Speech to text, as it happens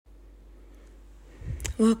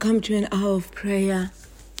Welcome to an hour of prayer.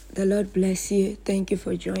 The Lord bless you. Thank you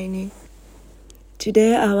for joining.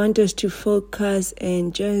 Today I want us to focus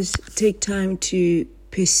and just take time to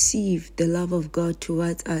perceive the love of God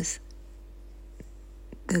towards us.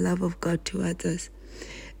 The love of God towards us.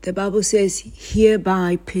 The Bible says,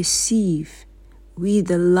 hereby perceive we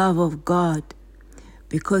the love of God,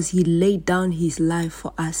 because He laid down His life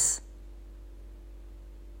for us.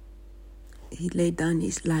 He laid down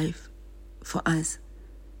His life for us.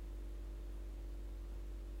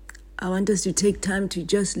 I want us to take time to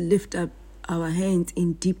just lift up our hands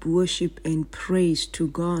in deep worship and praise to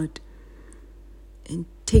God, and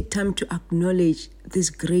take time to acknowledge this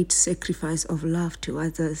great sacrifice of love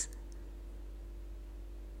towards us.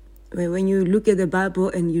 When you look at the Bible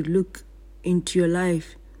and you look into your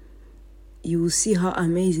life, you will see how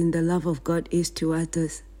amazing the love of God is towards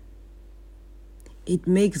us. It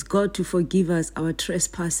makes God to forgive us our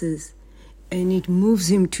trespasses, and it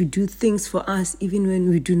moves Him to do things for us even when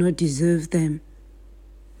we do not deserve them.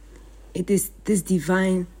 It is this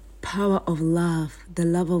divine power of love, the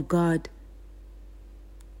love of God,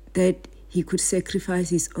 that He could sacrifice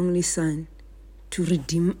His only Son to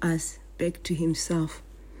redeem us back to Himself,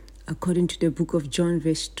 according to the book of John,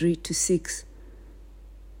 verse 3-6.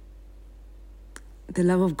 The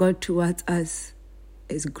love of God towards us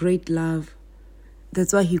is great love.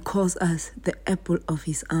 That's why He calls us the apple of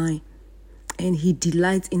His eye. And He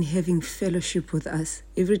delights in having fellowship with us.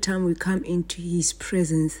 Every time we come into His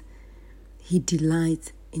presence, He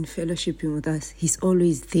delights in fellowshipping with us. He's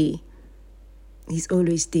always there. He's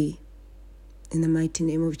always there. In the mighty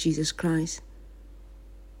name of Jesus Christ.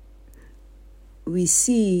 We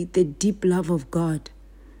see the deep love of God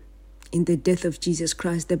in the death of Jesus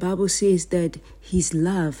Christ. The Bible says that His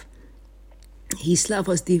love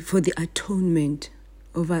was for the atonement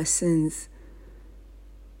of our sins.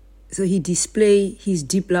 So He displayed His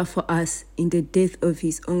deep love for us in the death of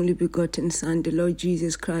His only begotten Son, the Lord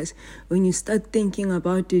Jesus Christ. When you start thinking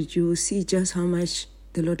about it, you will see just how much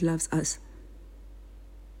the Lord loves us.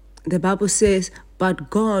 The Bible says, but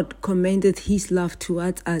God commended His love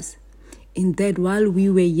towards us, in that while we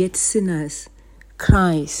were yet sinners,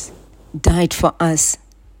 Christ died for us.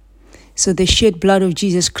 So the shed blood of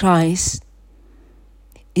Jesus Christ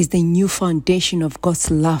is the new foundation of God's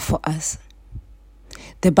love for us.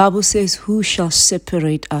 The Bible says, who shall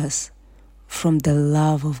separate us from the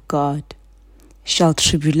love of God? Shall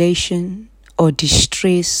tribulation or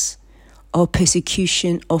distress or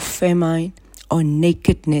persecution or famine or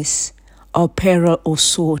nakedness or peril or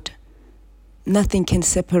sword? Nothing can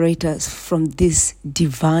separate us from this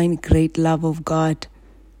divine great love of God.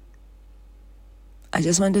 I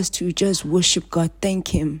just want us to just worship God, thank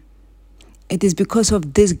Him. It is because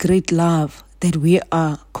of this great love that we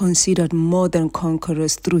are considered more than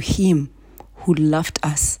conquerors through Him who loved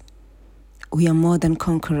us. We are more than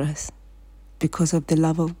conquerors because of the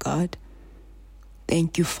love of God.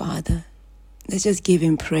 Thank you, Father. Let's just give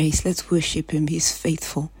Him praise. Let's worship Him. He's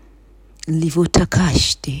faithful.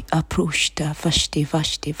 Livotakashte, aproshta,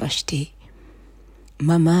 vashte.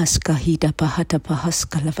 Mamaska hida pahata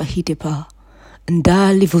pahaska lavahidepa.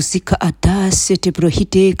 Nda livuzika ada sete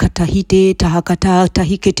brohite katahite tahakata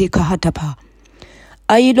tahikete kahatapa.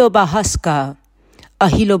 Ahilo bahaska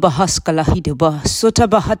lahideba, sota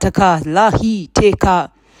bahataka lahi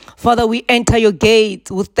teka. Father, we enter your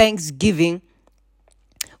gates with thanksgiving.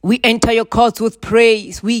 We enter your courts with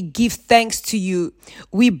praise. We give thanks to you.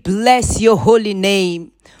 We bless your holy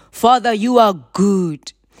name. Father, you are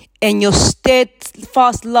good, and your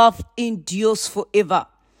steadfast love endures forever.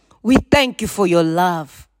 We thank you for your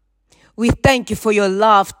love. We thank you for your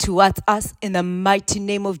love towards us in the mighty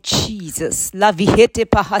name of Jesus. Lavihete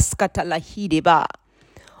pahaskata lahideba.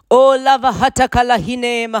 O lavahata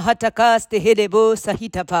lahine mahatakaste hedebo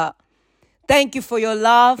sahitapa. Thank you for your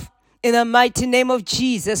love in the mighty name of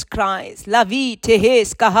Jesus Christ. Lavi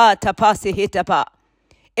tehes kahata pasehetapa.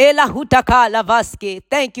 Elahutaka lavaske.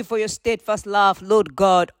 Thank you for your steadfast love, Lord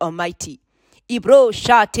God Almighty. Ibro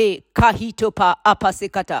shate kahitopa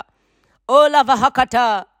apasekata. O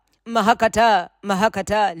lavahakata. Mahakata,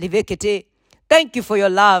 livekete. Thank you for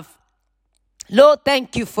your love. Lord,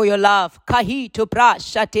 thank you for your love. Kahi topra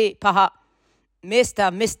shate paha.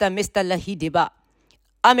 Mr. lahideba.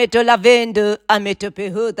 Ameto lavendo, ameto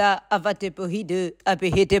pehuda, avate pohide,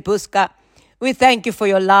 abehete puska. We thank you for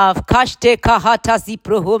your love. Kashte kahata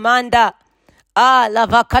ziprohomanda.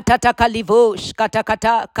 Lavakatata kalivosh,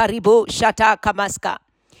 katakata karibo shata kamaska.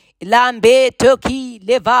 Lambe toki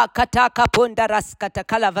leva kataka pondaras kata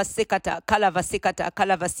kalavasikata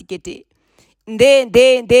kalavasikete.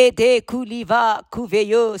 De kuliva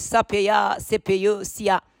kuveyo sapeya sepeyo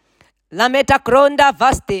sia. Lameta kronda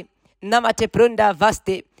vaste. Namate prunda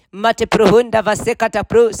vaste. Mate prohunda vasekata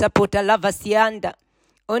pro sapota lavasianda.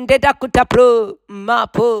 Ondeda kuta pro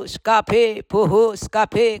mapo skape poho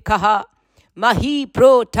skape kaha. Mahi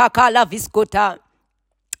pro takala viskota.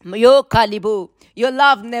 Yo kalibu. Your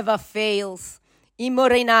love never fails.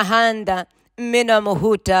 Imorina handa. Mena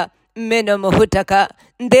mohutaka.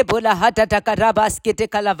 Ndebola hatataka rabaskete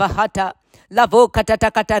kalavahata. Lavo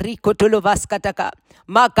katatakata riko tulovaskataka.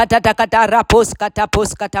 Makatatakata raposkata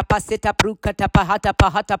poskata paseta prukata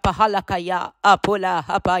pahata pahalakaya. Apola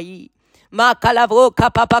hapai. Makalavo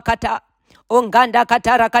kapapakata. Onganda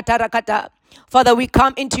katara katara kata. Father, we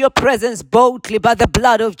come into your presence boldly by the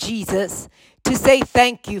blood of Jesus to say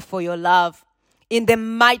thank you for your love. In the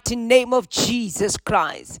mighty name of Jesus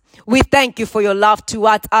Christ, we thank you for your love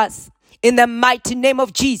towards us. In the mighty name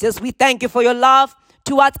of Jesus, we thank you for your love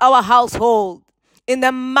towards our household. In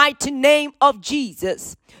the mighty name of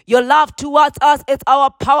Jesus, your love towards us is our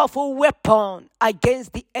powerful weapon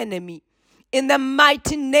against the enemy. In the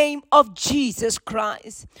mighty name of Jesus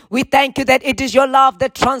Christ, we thank you that it is your love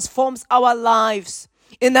that transforms our lives.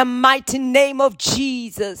 In the mighty name of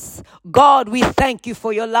Jesus, God, we thank you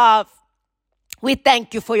for your love. We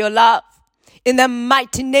thank you for your love. In the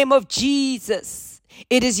mighty name of Jesus,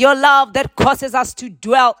 it is your love that causes us to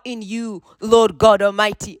dwell in you, Lord God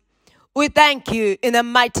Almighty. We thank you in the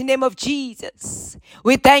mighty name of Jesus.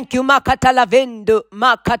 We thank you, Makata Lavendo,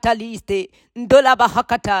 Makata Liste, Ndola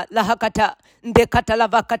Bahakata, Lahakata, Ndekata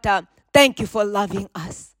Lavakata. Thank you for loving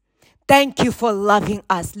us. Thank you for loving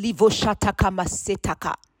us. Livo Shataka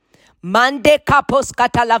Masetaka. Mande Kapos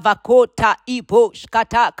Kata Lavakota, Ibo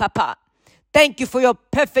Shkata Kapa. Thank you for your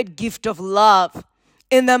perfect gift of love.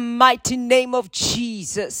 In the mighty name of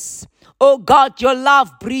Jesus. Oh God, your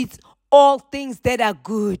love breathes all things that are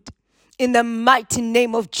good. In the mighty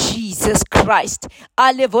name of Jesus Christ.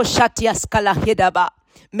 Alevo shatias kalahedaba.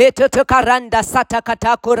 Metoto karanda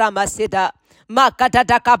satakata kurama seda.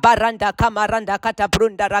 Makataka baranda kamaranda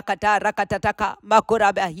katabrunda rakatataka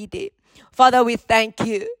makurabahide. Father, we thank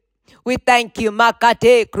you. We thank you.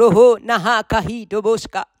 Makate kroho naha kahi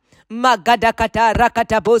doboska. Magadakata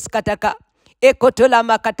rakata boskataka. Ekotola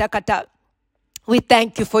makatakata. We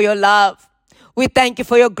thank you for your love. We thank you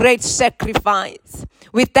for your great sacrifice.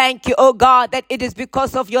 We thank you, oh God, that it is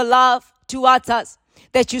because of your love towards us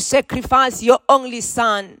that you sacrifice your only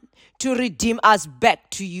Son to redeem us back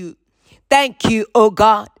to you. Thank you, oh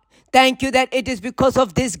God. Thank you that it is because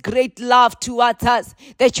of this great love towards us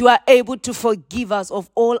that you are able to forgive us of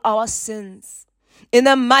all our sins. In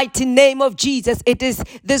the mighty name of Jesus, it is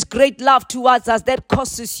this great love towards us that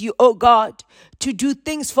causes you, oh God, to do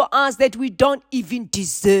things for us that we don't even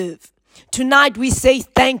deserve. Tonight we say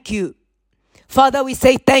thank you. Father, we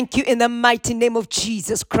say thank you in the mighty name of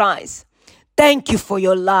Jesus Christ. Thank you for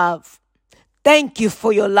your love. Thank you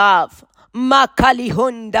for your love. Makali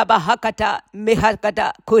honda bahakata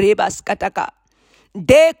mehakata kurebas kataka.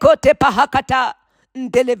 De kote pahakata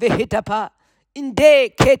ndelevehitapa. Nde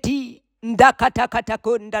keti ndakata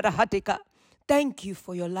katakunda rahatika. Thank you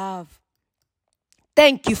for your love.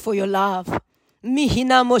 Thank you for your love.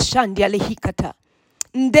 Mihina moshandi alehikata.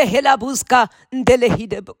 Ndehela buska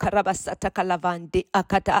ndelehide karabasata kalavande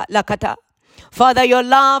akata lakata. Father, your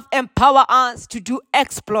love empower us to do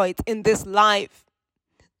exploits in this life.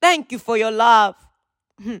 Thank you for your love.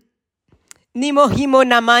 Nimo himo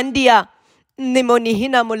namandia. Nimo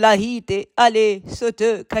nihina mulahite. Ale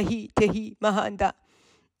soto kahi tehi mahanda.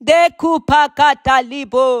 De kupakata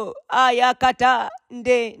libo ayakata.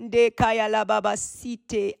 Nde kaya la baba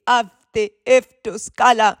site afte efto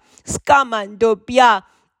skala. Skamando pia.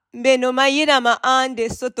 Meno mayina maande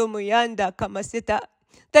soto muyanda kamaseta.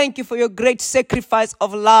 Thank you for your great sacrifice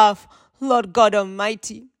of love, Lord God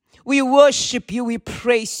Almighty. We worship you, we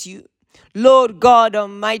praise you, Lord God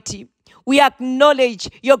Almighty. We acknowledge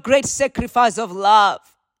your great sacrifice of love.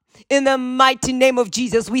 In the mighty name of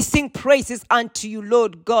Jesus, we sing praises unto you,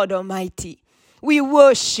 Lord God Almighty. We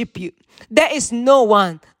worship you. There is no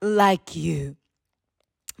one like you.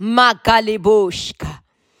 Makaliboshka,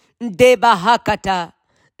 ndebahakata,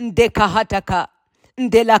 ndekahataka.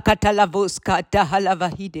 Ndela katalavoska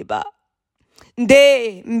tahalavahideba.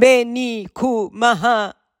 Nde meni ku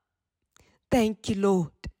maha. Thank you,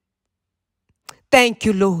 Lord. Thank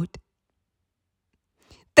you, Lord.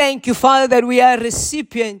 Thank you, Father, that we are a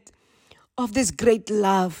recipient of this great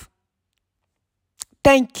love.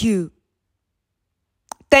 Thank you.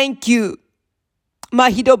 Thank you.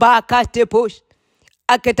 Mahidoba kate posh.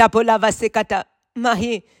 Aketapola vasekata.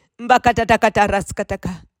 Mahi mbakatatakata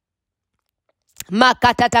raskataka.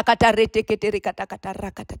 Makatatakata reteketere katakata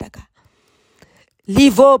rakatataka.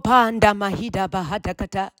 Livo panda mahida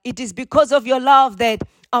bahadakata. It is because of your love that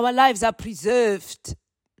our lives are preserved.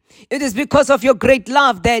 It is because of your great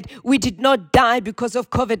love that we did not die because of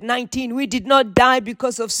COVID-19. We did not die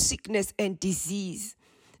because of sickness and disease.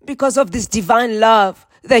 Because of this divine love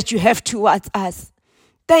that you have towards us.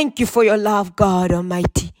 Thank you for your love, God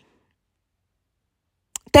Almighty.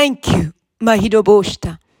 Thank you,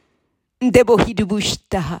 Mahidoboshta.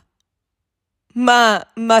 Ndebohidubushtaha.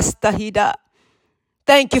 Mastahida.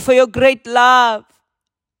 Thank you for your great love.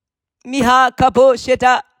 Miha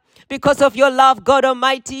kabosheta. Because of your love, God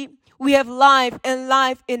Almighty, we have life and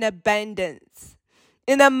life in abundance.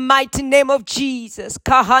 In the mighty name of Jesus.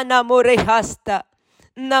 Kahana morehasta.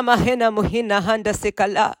 Namahena muhina handa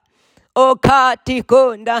sekala. O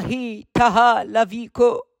katiko nahi taha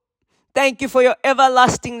laviko. Thank you for your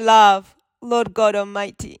everlasting love, Lord God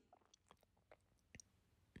Almighty.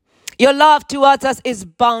 Your love towards us is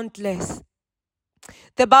boundless.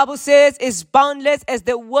 The Bible says it's boundless as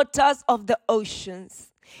the waters of the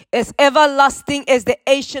oceans, as everlasting as the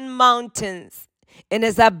ancient mountains, and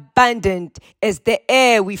as abundant as the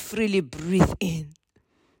air we freely breathe in.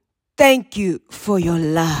 Thank you for your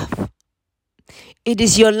love. It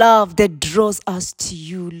is your love that draws us to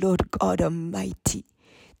you, Lord God Almighty.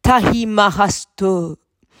 Tahi mahasto.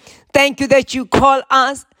 Thank you that you call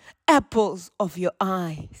us apples of your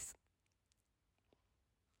eyes.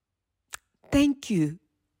 Thank you.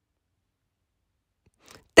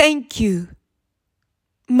 Thank you.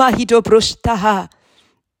 Mahito broshtaha.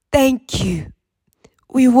 Thank you.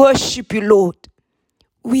 We worship you, Lord.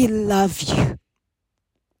 We love you.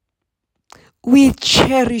 We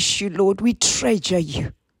cherish you, Lord. We treasure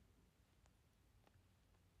you.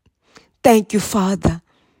 Thank you, Father.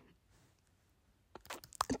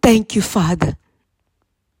 Thank you, Father.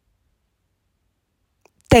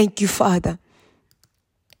 Thank you, Father.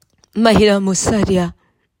 Mahira Musaria.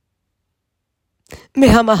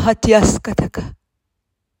 Mehamahatias kataka.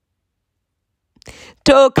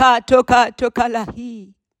 Toka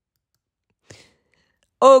lahi.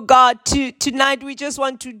 Oh God, tonight we just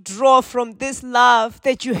want to draw from this love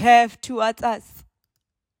that you have towards us.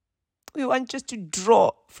 We want just to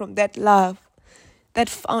draw from that love, that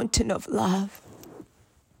fountain of love.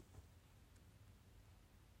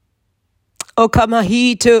 Oh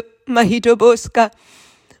Kamahito, Mahito Boska.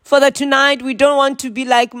 Father, tonight we don't want to be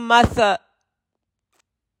like Martha.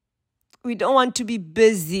 We don't want to be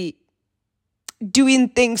busy doing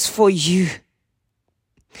things for you.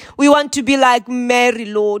 We want to be like Mary,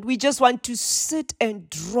 Lord. We just want to sit and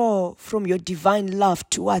draw from your divine love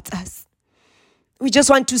towards us. We just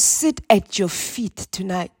want to sit at your feet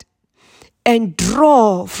tonight and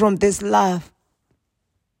draw from this love.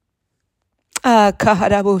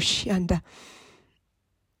 Kaharaboshanda.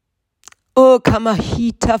 Oh,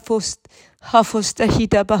 kamahita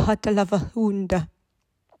hafostahita bahata lavahunda.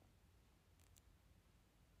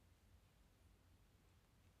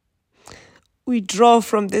 We draw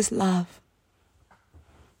from this love.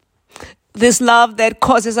 This love that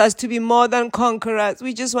causes us to be more than conquerors.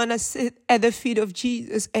 We just want to sit at the feet of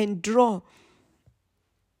Jesus and draw.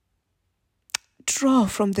 Draw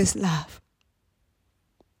from this love.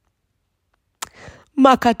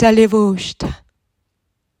 Makatalevoshta.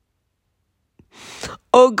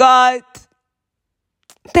 Oh God,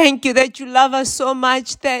 thank you that you love us so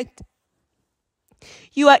much that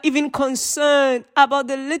you are even concerned about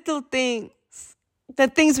the little things, the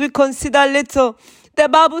things we consider little. The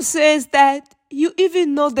Bible says that you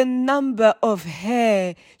even know the number of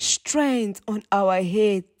hair strands on our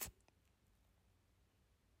heads.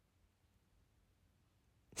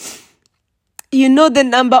 You know the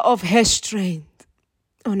number of hair strands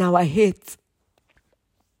on our heads.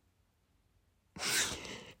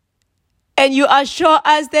 And you assure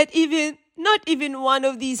us that not even one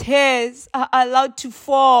of these hairs are allowed to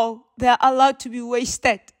fall. They are allowed to be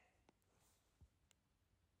wasted.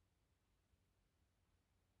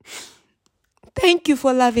 Thank you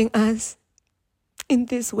for loving us in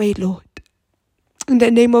this way, Lord. In the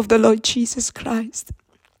name of the Lord Jesus Christ.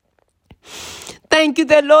 Thank you,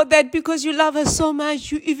 the Lord, that because you love us so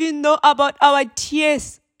much, you even know about our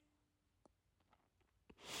tears.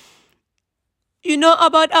 You know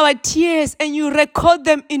about our tears and you record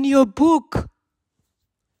them in your book.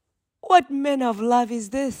 What manner of love is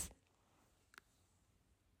this?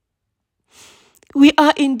 We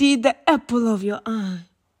are indeed the apple of your eye.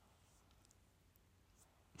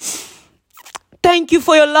 Thank you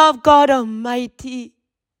for your love, God Almighty.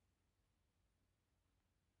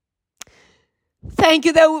 Thank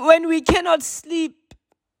you that when we cannot sleep,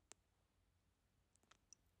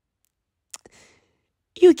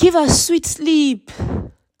 you give us sweet sleep.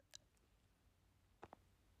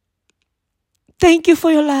 Thank you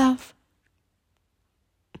for your love.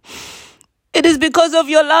 It is because of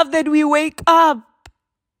your love that we wake up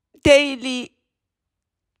daily.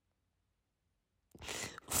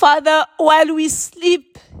 Father, while we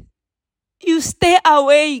sleep, you stay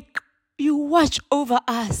awake. You watch over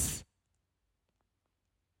us.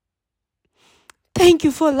 Thank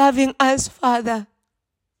you for loving us, Father.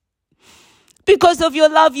 Because of your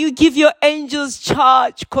love, you give your angels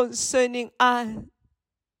charge concerning us.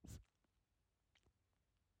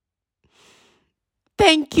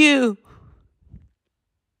 Thank you.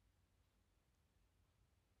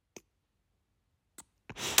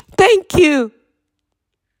 Thank you.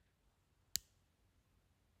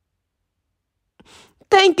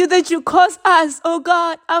 Thank you that you cause us, oh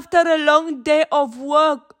God, after a long day of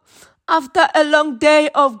work, after a long day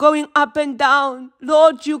of going up and down,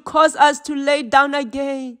 Lord, you cause us to lay down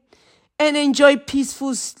again and enjoy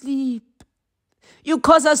peaceful sleep. You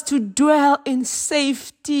cause us to dwell in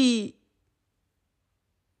safety.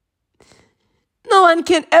 No one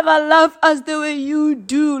can ever love us the way you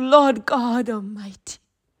do, Lord God Almighty.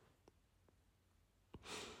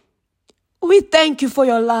 We thank you for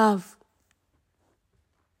your love.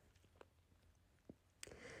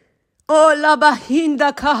 Oh,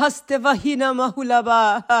 labahinda kahastevahina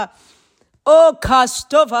mahulaba. Oh,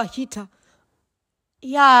 kastovahita.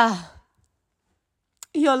 Yeah.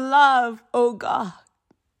 Your love, oh God.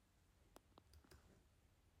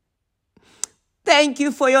 Thank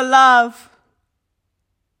you for your love.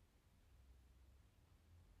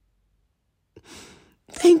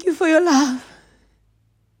 Thank you for your love.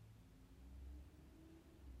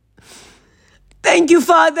 Thank you,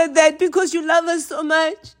 Father, that because you love us so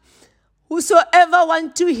much, whosoever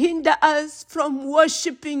want to hinder us from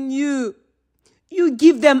worshiping you, you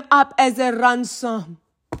give them up as a ransom.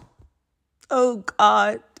 Oh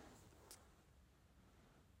God.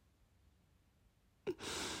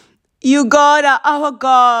 You, God, are our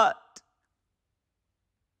God.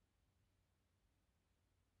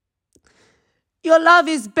 Your love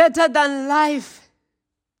is better than life.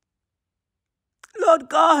 Lord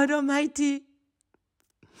God Almighty,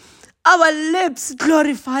 our lips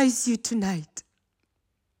glorifies you tonight.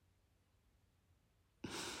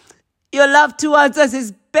 Your love towards us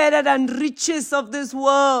is better than riches of this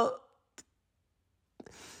world.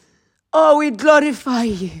 Oh, we glorify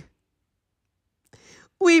you.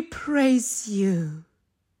 We praise you.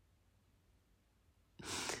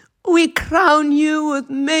 We crown you with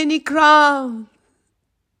many crowns.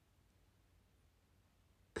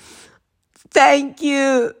 Thank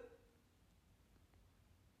you.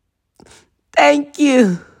 Thank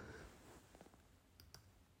you.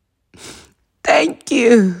 Thank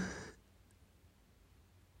you.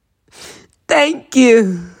 Thank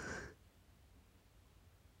you.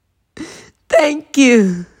 Thank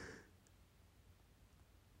you.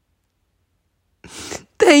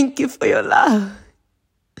 Thank you for your love.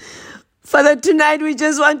 Father, tonight we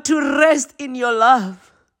just want to rest in your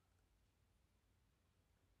love.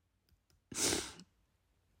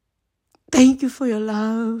 Thank you for your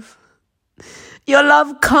love. Your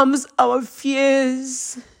love calms our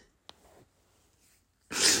fears.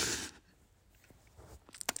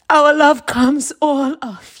 Our love calms all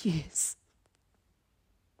our fears.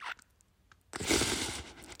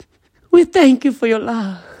 We thank you for your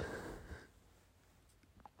love.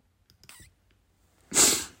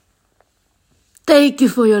 Thank you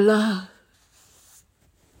for your love.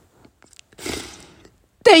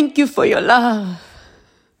 Thank you for your love.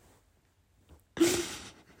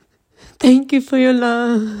 Thank you for your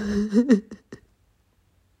love.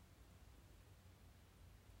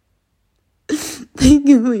 Thank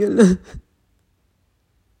you for your love.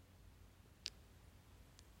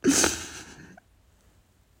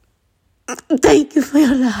 Thank you for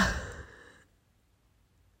your love.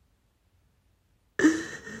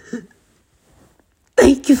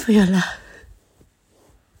 Thank you for your love.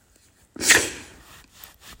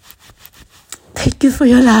 Thank you for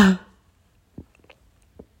your love.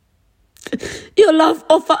 Your love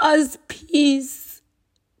offers us peace.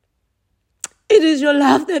 It is your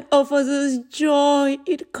love that offers us joy.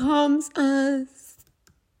 It calms us.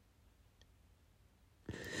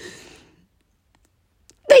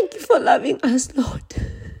 Thank you for loving us, Lord.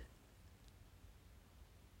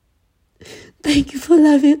 Thank you for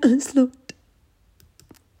loving us, Lord.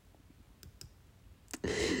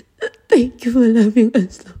 Thank you for loving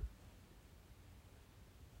us, Lord.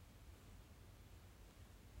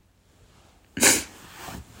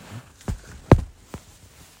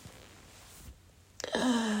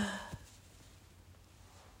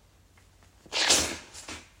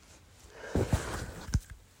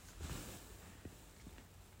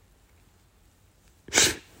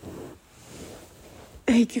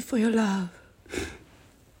 Thank you for your love.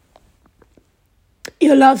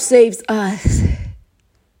 Your love saves us.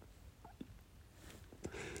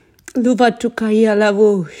 Luva tukaya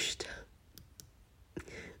lavoshta.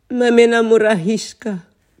 Mamena murahishka.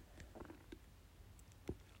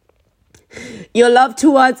 Your love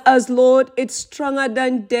towards us, Lord, it's stronger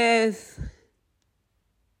than death.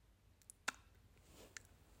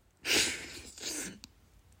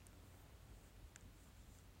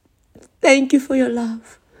 Thank you for your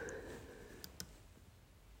love.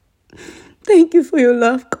 Thank you for your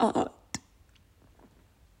love, God.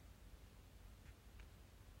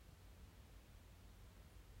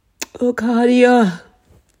 Oh, Karia.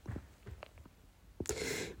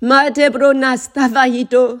 Mate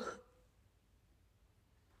bronastavahito.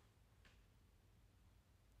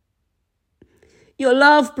 Your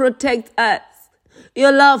love protects us.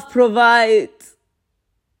 Your love provides.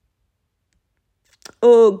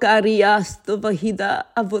 Oh, Gariasto Vahida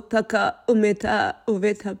Avotaka Umeta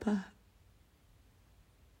Uvetapa.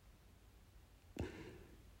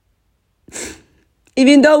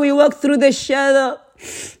 Even though we walk through the shadow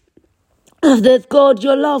of death, God,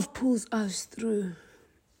 your love pulls us through.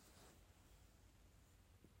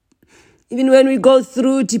 Even when we go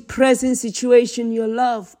through depressing situation, your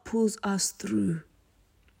love pulls us through.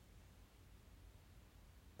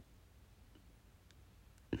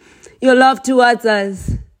 Your love towards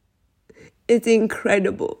us, it's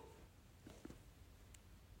incredible.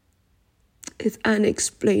 It's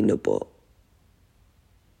unexplainable.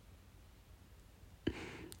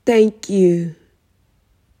 Thank you.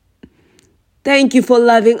 Thank you for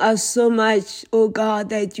loving us so much, oh God,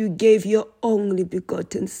 that you gave your only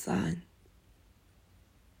begotten Son.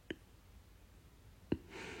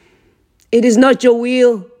 It is not your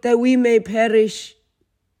will that we may perish.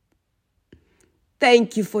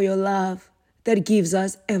 Thank you for your love that gives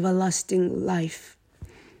us everlasting life.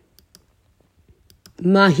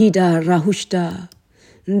 Mahida Rahushta,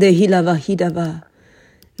 Ndehilava Hidava,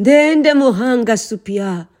 Dende Muhanga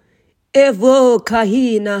Supia, Evo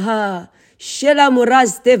Kahinaha, Shela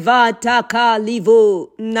Muraz Deva Taka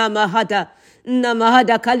Livo, Namahada,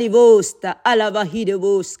 Namahada Kalivosta,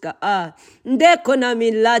 Alavahidevoska, Ndekona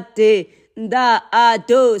Milate, Da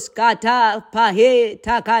Ados Kata Pahe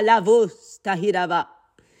Taka Lavos Tahirava.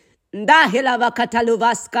 Da Hilava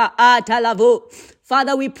Kataluvaska Atalavo.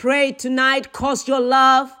 Father, we pray tonight, cause your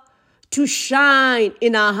love to shine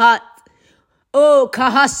in our heart. Oh,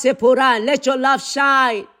 Kahasepuran, let your love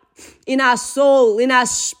shine in our soul, in our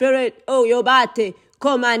spirit. Oh, Yobate,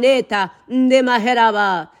 Komaneta, Nde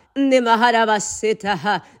Maherava, Nde Maharava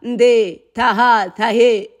Setaha, Nde Taha,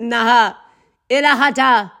 Tahe, Naha,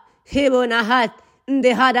 Elahata, Hebo Nahat,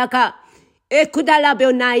 Nde Hadaka,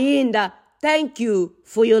 Ekudalabio Nainda. Thank you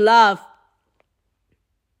for your love.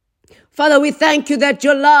 Father, we thank you that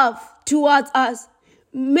your love towards us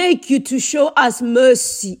make you to show us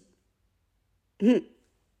mercy.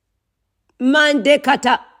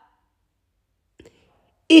 Mandekata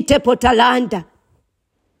Itepotalanda.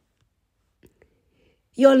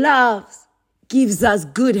 Your love gives us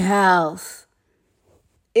good health.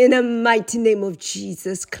 In the mighty name of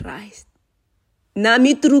Jesus Christ.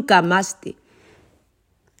 Namitruka maste.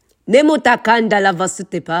 Nemotakanda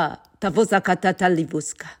lavasutepa. Tavosa katata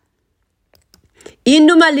livuska.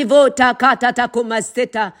 Inuma livota katata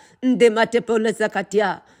komasteta. Nde matepole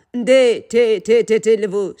zakatia. Nde te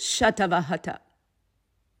livu shatavahata.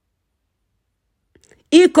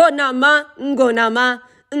 Iko nama ngonama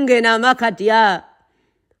ngenama katia.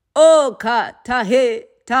 O ka tahe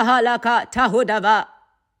tahalaka tahodava.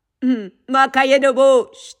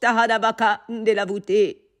 Makayedobo shtahadabaka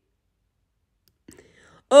ndelavute.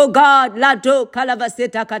 Oh God, lato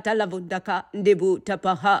kalavaseta katalavundaka ndebu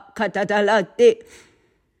tapaha katatalate.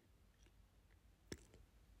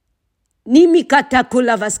 Nimi kata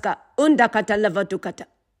kulavaska unda katalavatukata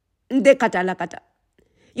nde katalakata.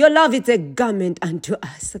 Your love is a garment unto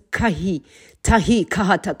us. Kahi tahi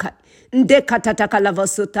kahatakai nde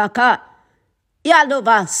katatakalavasutaka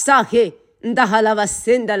yalova sahe ndahalava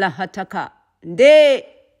senda la hataka nde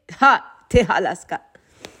ha tehalaska.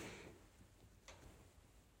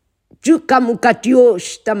 Juka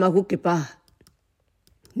mukatiosh tamahukipa.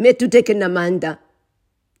 Metuteke namanda.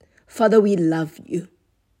 Father, we love you.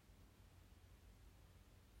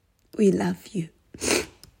 We love you.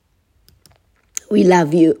 We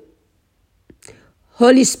love you.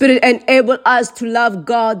 Holy Spirit, enable us to love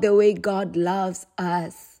God the way God loves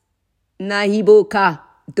us. Nahiboka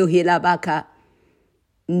dohilabaka.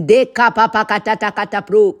 Ndeka papa katata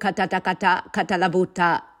katapro katata kata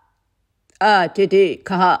katalabuta. Tete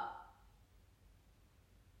kaha.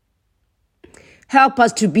 Help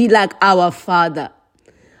us to be like our Father.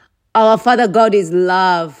 Our Father God is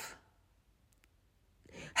love.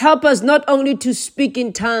 Help us not only to speak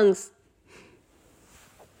in tongues,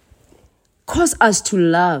 cause us to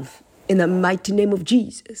love in the mighty name of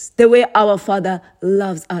Jesus, the way our Father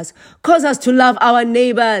loves us. Cause us to love our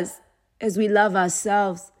neighbors as we love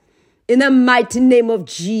ourselves in the mighty name of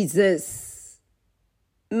Jesus.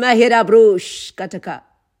 Mahera brosh kataka.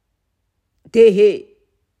 Tehe.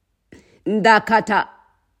 Ndakata.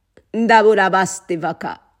 Ndaburabaste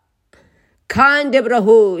vaka. Kande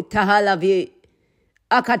braho tahalavi.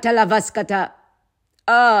 Akatalavaskata.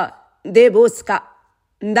 Deboska.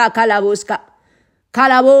 Ndakalaboska.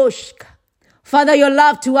 Kalaboshka. Father, your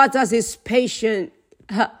love towards us is patient.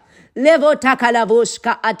 Levo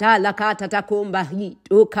takalavoshka atalakata takumbahi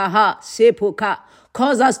ukaha sepoka.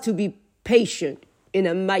 Cause us to be patient in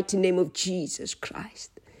the mighty name of Jesus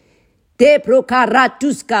Christ. Te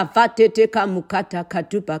prokaratuska vateteka mukata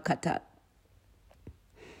katupakata.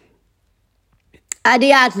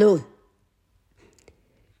 Adiatlo.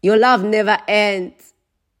 Your love never ends.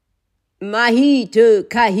 Mahito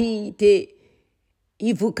kahite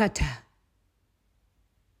ivukata.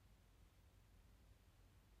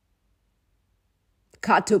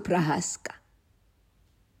 Kato prahaska.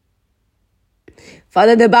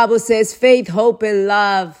 Father, the Bible says faith, hope, and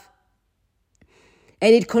love.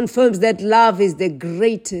 And it confirms that love is the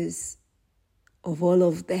greatest of all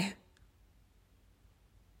of them.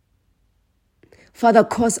 Father,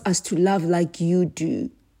 cause us to love like you do.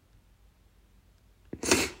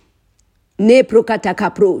 Ne prokata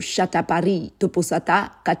kapro shatapari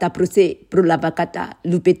toposata kataprose prolavakata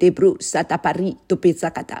lupete pro satapari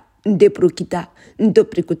topesakata nde prokita ndo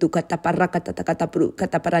prikutu kataparakata katapro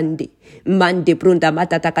kataparande mande pronda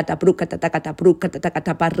matata katapro katakatapro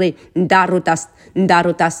katakatapare ndarotas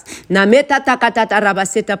na metata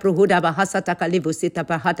katatarabaseta prohuda bahasata kalivo seta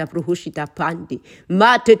bahata prohushita pandi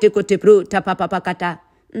matete kotepro tapapapakata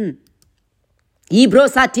Ibro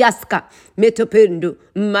satiaska metopendo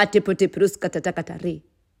matepote pruska tatakatare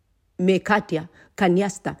mekatia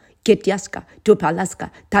kanyasta ketiaska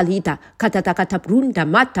topalaska talita katatakata prunda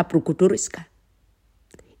mata prokuturiska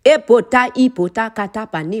epota ipota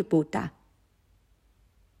katapani pota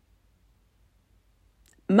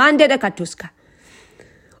mande de katuska.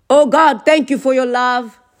 Oh God, thank you for your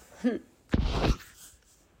love.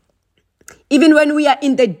 Even when we are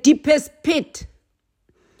in the deepest pit,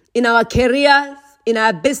 in our careers, in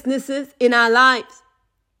our businesses, in our lives,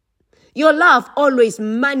 your love always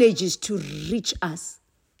manages to reach us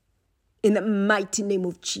in the mighty name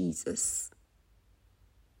of Jesus.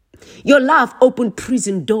 Your love opened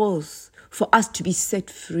prison doors for us to be set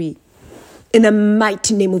free. In the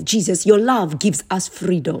mighty name of Jesus, your love gives us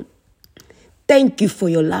freedom. Thank you for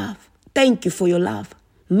your love. Thank you for your love.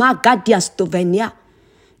 Magadia stovenia.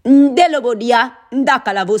 Ndelobodia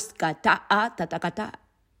ndakalavoska tatakata.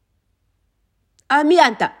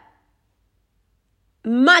 Amianta.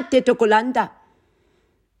 Mate tokolanda.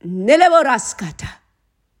 Nelevoraskata.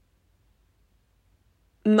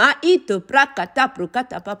 Maito prakata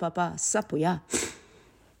prokata papa sapoya.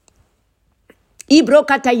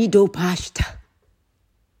 Ibrokata yido pashta.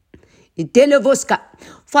 Itelevoska.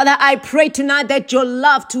 Father, I pray tonight that your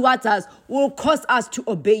love towards us will cause us to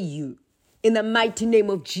obey you in the mighty name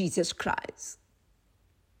of Jesus Christ.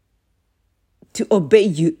 To obey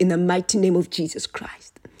you in the mighty name of Jesus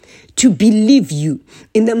Christ. To believe you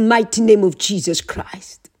in the mighty name of Jesus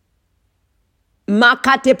Christ.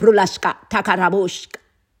 Makate prolashka takaraboshka.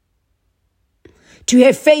 To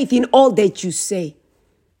have faith in all that you say.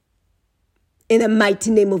 In the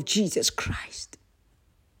mighty name of Jesus Christ.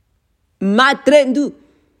 Matrendu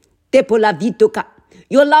tepolavitoka.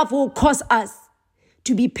 Your love will cause us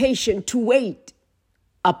to be patient, to wait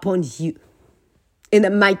upon you. In the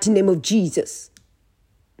mighty name of Jesus.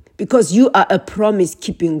 Because you are a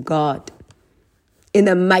promise-keeping God. In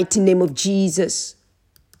the mighty name of Jesus.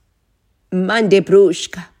 Mande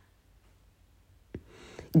broshka.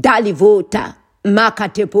 Dalivota.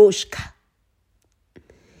 Makate poshka.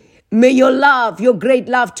 May your love, your great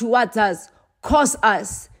love towards us, cause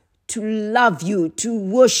us to love you, to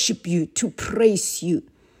worship you, to praise you,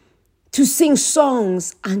 to sing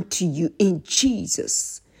songs unto you in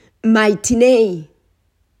Jesus' mighty name.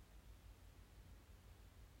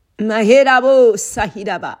 Nahirabo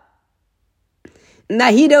sahiraba.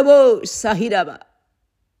 Nahirabo sahiraba.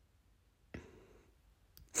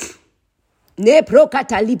 Ne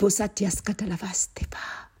prokata libo satias katalavastepa.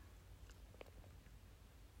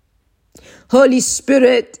 Holy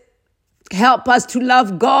Spirit, help us to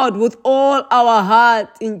love God with all our heart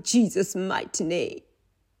in Jesus' mighty name.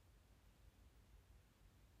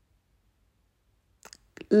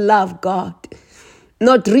 Love God.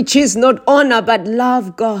 Not riches, not honor, but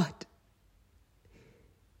love God.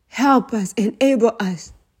 Help us, enable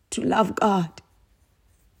us to love God.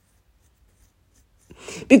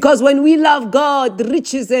 Because when we love God,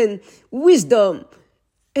 riches and wisdom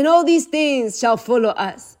and all these things shall follow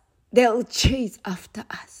us. They'll chase after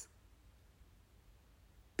us.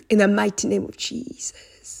 In the mighty name of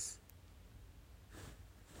Jesus.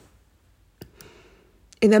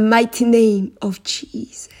 In the mighty name of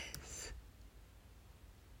Jesus.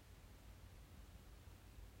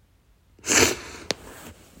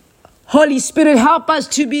 Holy Spirit, help us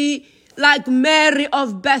to be like Mary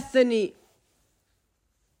of Bethany,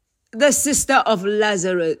 the sister of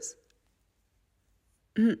Lazarus.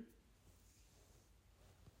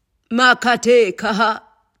 Makate kaha.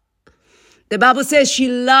 The Bible says she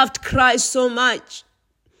loved Christ so much.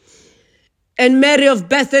 And Mary of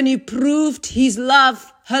Bethany proved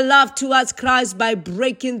her love towards Christ by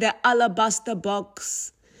breaking the alabaster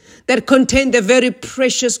box that contained the very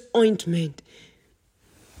precious ointment.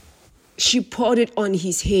 She poured it on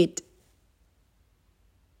his head.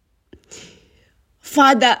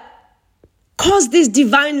 Father, cause this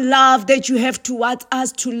divine love that you have towards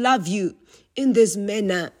us to love you in this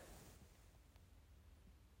manner,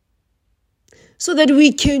 so that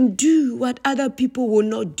we can do what other people will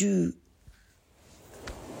not do.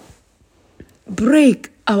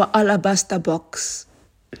 Break our alabaster box.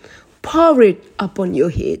 Pour it upon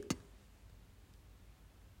your head.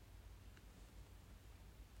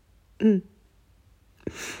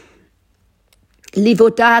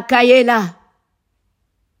 Livota kayela.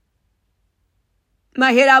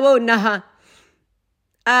 Mahirabo naha.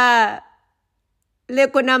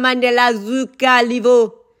 Lekona mandela zuka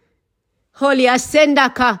livo. Holy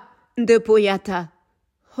ascendaka ndepoyata.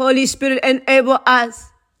 Holy Spirit, enable us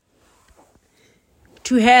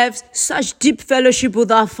to have such deep fellowship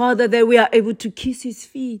with our Father that we are able to kiss his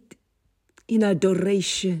feet in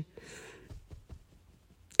adoration.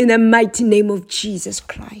 In the mighty name of Jesus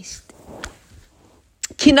Christ.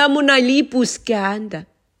 Kinamuna lipus kanda.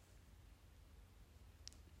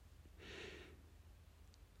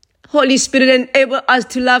 Holy Spirit, enable us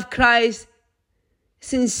to love Christ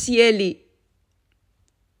sincerely.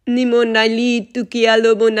 Nimona li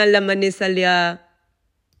tukialo mona la manesalia.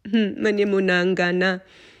 Manemona angana.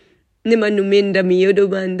 Nemanumenda miyodo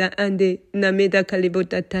banda ande nameda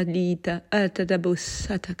kalibota talita atadabo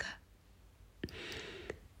sataka.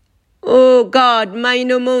 Oh God,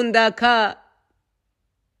 maino monda ka.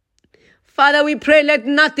 Father, we pray, let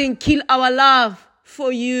nothing kill our love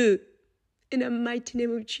for you. In the mighty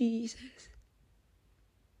name of Jesus.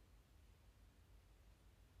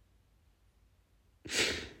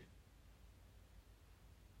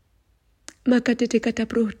 Makatete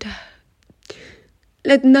kataprota.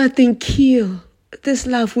 Let nothing kill this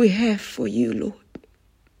love we have for you, Lord.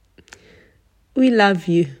 We love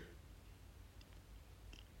you.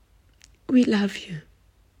 We love you.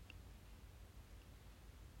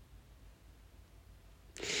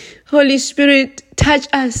 Holy Spirit, touch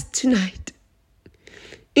us tonight.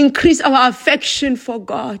 Increase our affection for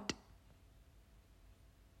God.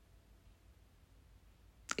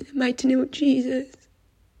 In the mighty name of Jesus.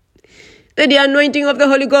 Let the anointing of the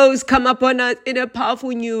Holy Ghost come upon us in a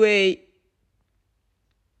powerful new way.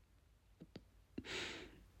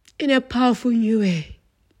 In a powerful new way.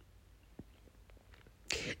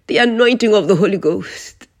 The anointing of the Holy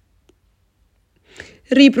Ghost.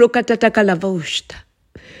 The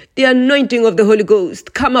anointing of the Holy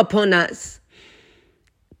Ghost come upon us.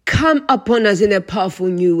 Come upon us in a powerful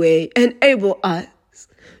new way. Enable us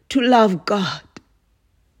to love God.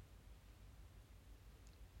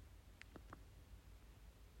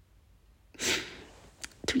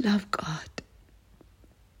 To love God.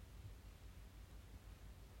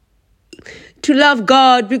 To love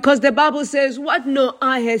God, because the Bible says, what no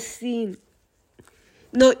eye has seen,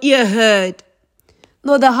 no ear heard,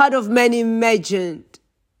 nor the heart of man imagined,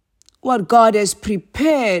 what God has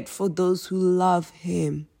prepared for those who love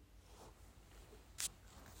him.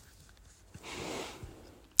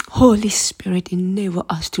 Holy Spirit, enable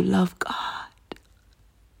us to love God.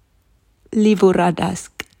 Livo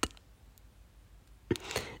radaskat.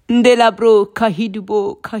 Ndelabro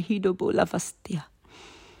kahidobo lavastia.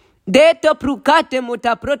 Deto prukate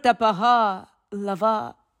mutaprota paha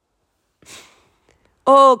lava.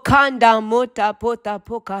 O kanda mota pota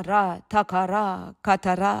pokara takara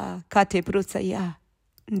katara kate prusaya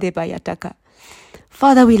ndebayataka.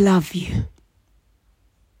 Father, we love you.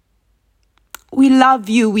 We love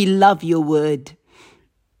you. We love your word.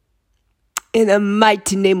 In the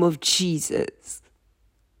mighty name of Jesus.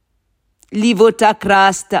 Livota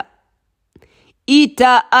krasta.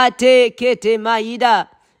 Ita ate kete maida.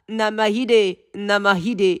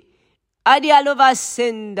 Namahide. Adialova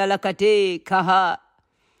senda lakate kaha.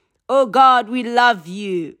 Oh God, we love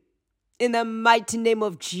you. In the mighty name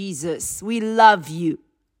of Jesus, we love you.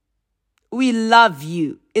 We love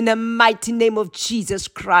you. In the mighty name of Jesus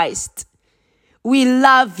Christ. We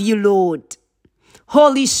love you, Lord.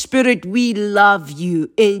 Holy Spirit, we love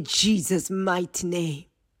you in Jesus' mighty name.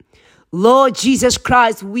 Lord Jesus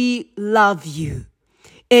Christ, we love you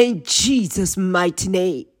in Jesus' mighty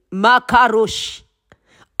name. Makarosh.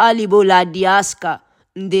 Alibola diaska.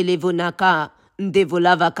 Ndelevonaka.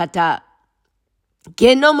 Ndevolavakata.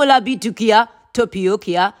 Genomola bitukia.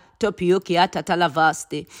 Topiokia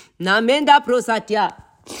tatalavaste. Namenda prosatia.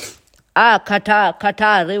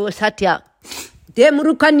 Kata rewosatia.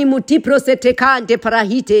 Demrukani muti proseteka de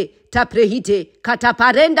parahite taprehite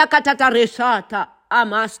kataparenda katataresata.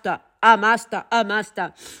 Master.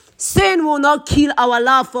 Sin will not kill our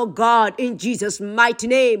love for God in Jesus' mighty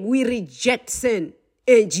name. We reject sin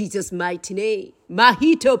in Jesus' mighty name.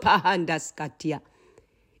 Mahito pahandas katia.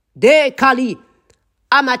 De kali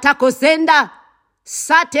amatako senda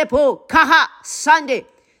satepo kaha sande.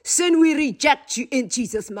 Sin, we reject you in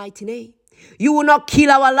Jesus' mighty name. You will not kill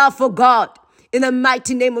our love for God in the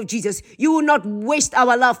mighty name of Jesus. You will not waste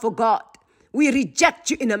our love for God. We reject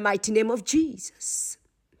you in the mighty name of Jesus.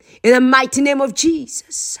 In the mighty name of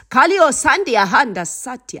Jesus. Kalio sandi ahanda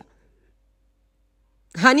satya.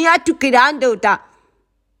 Hania tukirande uta.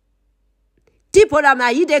 Tipo la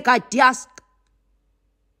maide katiask.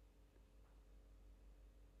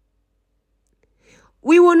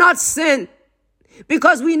 We will not sin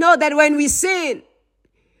because we know that when we sin,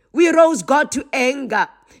 we rouse God to anger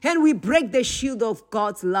and we break the shield of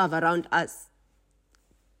God's love around us.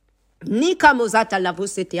 Nika mozata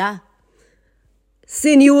lavusetia.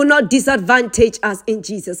 Sin, you will not disadvantage us in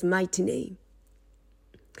Jesus' mighty name.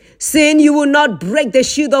 Sin, you will not break the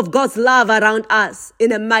shield of God's love around us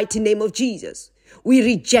in the mighty name of Jesus. We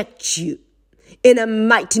reject you in the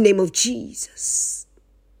mighty name of Jesus.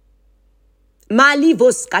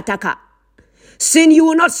 Malivos kataka. Sin, you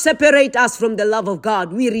will not separate us from the love of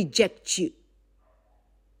God. We reject you.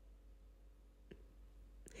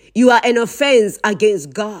 You are an offense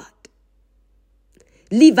against God.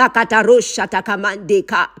 Liva kata rosha takamande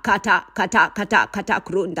kata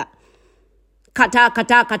kronda.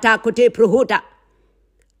 Kata kote prohota.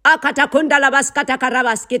 Akata konda labas kata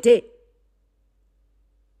karabas kete.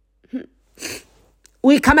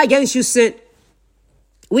 We come against you, sin.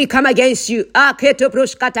 We come against you. Keto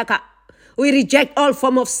proshkataka. We reject all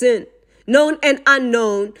form of sin, known and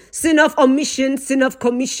unknown, sin of omission, sin of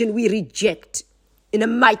commission. We reject in the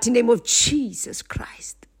mighty name of Jesus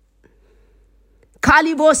Christ.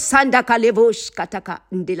 Kalibo sanda kalevosh kataka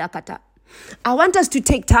ndilakata. I want us to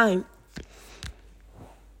take time.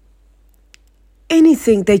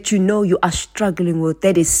 Anything that you know you are struggling with,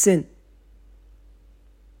 that is sin,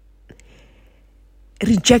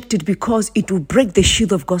 reject it, because it will break the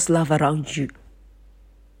shield of God's love around you.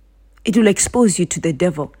 It will expose you to the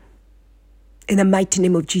devil. In the mighty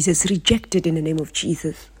name of Jesus, reject it in the name of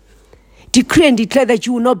Jesus. Decree and declare that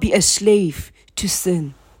you will not be a slave to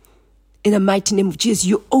sin. In the mighty name of Jesus,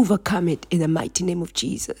 you overcome it in the mighty name of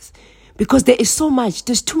Jesus. Because there's too much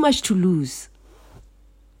to lose.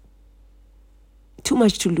 Too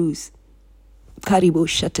much to lose. Karibo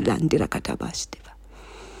shatalandira katabasteva.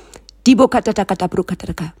 Dibo katatakata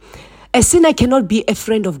kataraka. A sinner cannot be a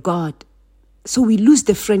friend of God. So we lose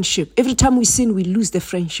the friendship. Every time we sin, we lose the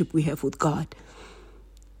friendship we have with God.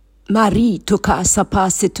 Mari toka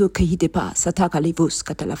sapa seto kahidepa sataka livos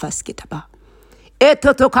katalavasketaba.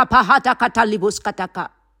 Eto toka pahata katalivos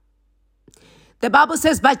kataka. The Bible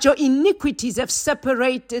says, but your iniquities have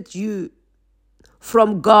separated you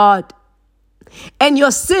from God, and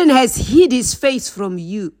your sin has hid his face from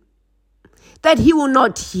you, that he will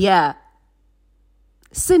not hear.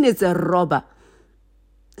 Sin is a robber.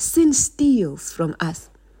 Sin steals from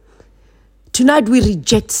us. Tonight we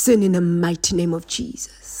reject sin in the mighty name of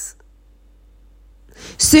Jesus.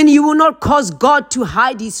 Sin, you will not cause God to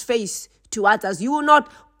hide his face to others. You will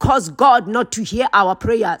not cause God not to hear our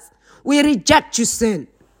prayers. We reject you, sin.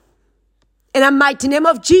 In the mighty name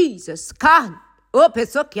of Jesus. Kan.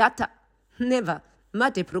 Pesokiata. Never.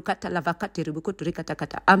 Mate prokata lavakate ribukotu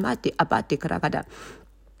rikatakata. Amate abate karagada.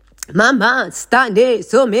 Mama stande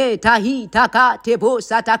some tahi taka tebo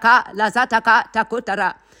sataka lazataka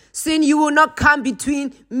takotara. Sin, you will not come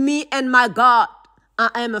between me and my God. I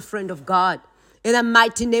am a friend of God. In the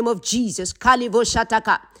mighty name of Jesus. Kalivo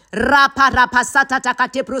shataka. Rapa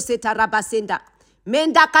sataka te proseta rabasenda.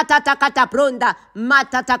 Menda katata kata pronda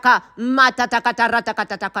matataka matatakata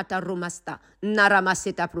ratakata rumasta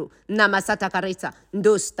naramaseta pro namasata karesa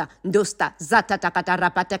ndosta zatatakata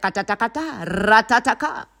rapatakata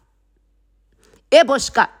ratataka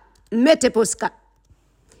eboshka meteposka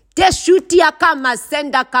teshutia kama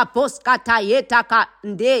senda kaposka tayetaka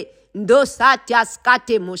ndosatia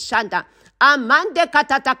skate mushanda amande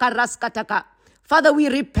katataka raskataka. Father, we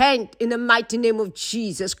repent in the mighty name of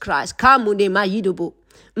Jesus Christ. Kamune mahidobo.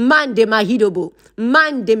 Mande mahidobo.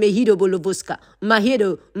 Mande mehidobo loboska.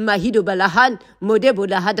 Mahido balahan. Modebo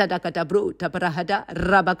lahada dakata bro. Taparahada.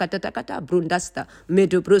 Rabakatakata. Brundasta.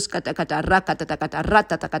 Medobros katakata. Rakatakata.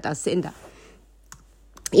 Ratatakata. Senda.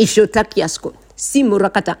 Ishotakiasko.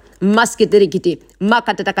 Simurakata. Masketerikiti.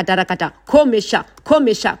 Makatakarakata. Komesha.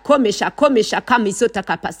 Kamisota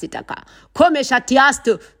kapasitaka. Komesha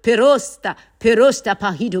tiasto. Perosta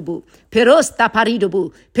pahidobu. Perosta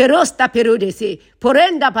paridobu. Perosta perodese.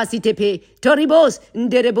 Porenda pasitepe. Toribos.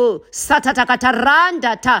 Nderebo. Satatakata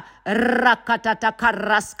randa ta. Rakatataka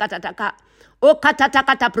raskatataka. O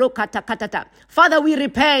katatakata pro katakatata. Father, we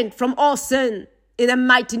repent from all sin in the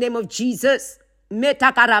mighty name of Jesus.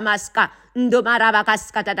 Metakaramaska. We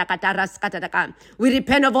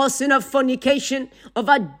repent of all sin of fornication, of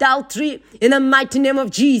adultery, in the mighty name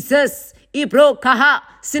of Jesus.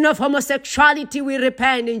 Sin of homosexuality, we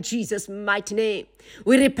repent in Jesus' mighty name.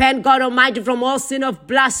 We repent, God Almighty, from all sin of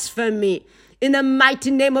blasphemy. In the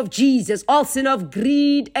mighty name of Jesus, all sin of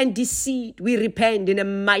greed and deceit, we repent in the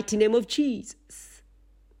mighty name of Jesus.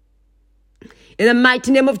 In the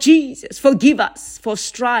mighty name of Jesus, forgive us for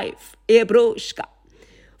strife.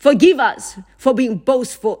 Forgive us for being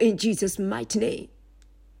boastful in Jesus' mighty name.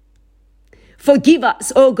 Forgive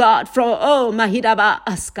us, oh God, for Mahidaba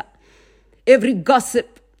Aska. Every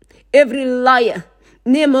gossip, every liar,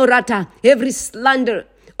 Nemorata, every slander.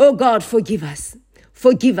 Oh God, forgive us.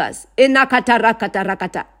 Forgive us. Enakata rakata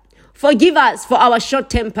rakata. Forgive us for our short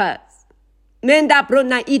tempers. Menda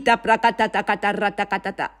prona ita prakata takata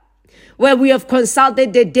ratakatata. Where we have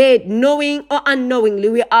consulted the dead, knowing or unknowingly,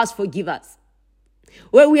 we ask forgive us.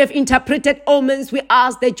 Where we have interpreted omens, we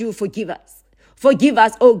ask that you forgive us. Forgive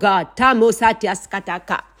us, oh God.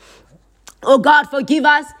 Oh God, forgive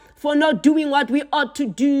us for not doing what we ought to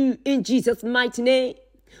do in Jesus' mighty name.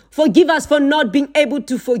 Forgive us for not being able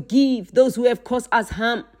to forgive those who have caused us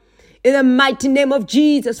harm. In the mighty name of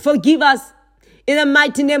Jesus, forgive us. In the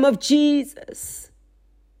mighty name of Jesus.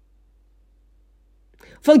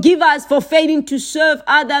 Forgive us for failing to serve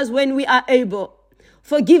others when we are able.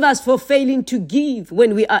 Forgive us for failing to give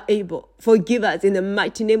when we are able. Forgive us in the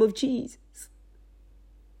mighty name of Jesus.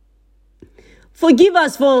 Forgive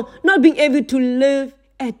us for not being able to live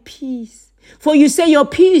at peace. For you say your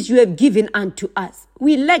peace you have given unto us.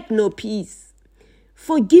 We lack no peace.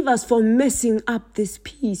 Forgive us for messing up this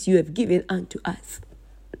peace you have given unto us.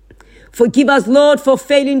 Forgive us, Lord, for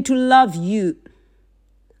failing to love you.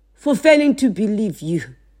 For failing to believe you.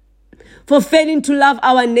 For failing to love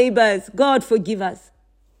our neighbors. God, forgive us.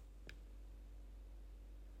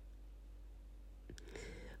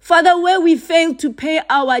 Father, where we fail to pay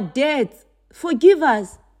our debts, forgive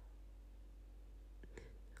us.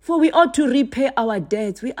 For we ought to repay our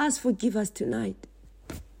debts. We ask forgive us tonight.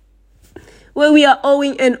 Where we are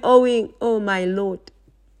owing, oh my Lord.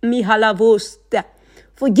 Mihalavosta.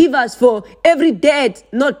 Forgive us for every debt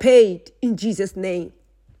not paid in Jesus' name.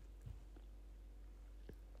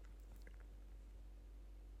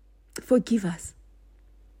 Forgive us.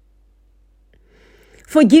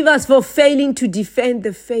 Forgive us for failing to defend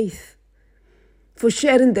the faith, for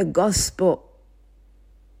sharing the gospel.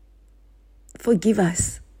 Forgive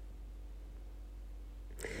us.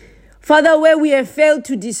 Father, where we have failed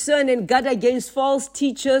to discern and guard against false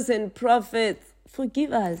teachers and prophets,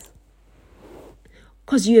 forgive us.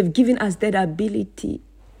 Because you have given us that ability.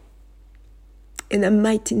 In the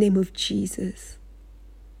mighty name of Jesus.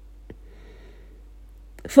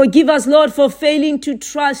 Forgive us, Lord, for failing to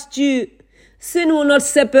trust you. Sin will not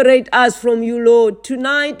separate us from you, Lord.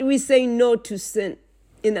 Tonight we say no to sin.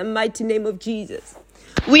 In the mighty name of Jesus.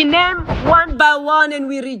 We name one by one and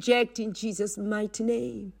we reject in Jesus' mighty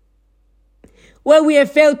name. Where we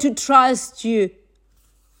have failed to trust you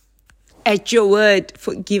at your word,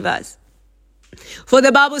 forgive us. For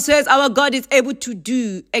the Bible says our God is able to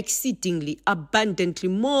do exceedingly, abundantly,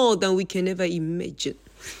 more than we can ever imagine.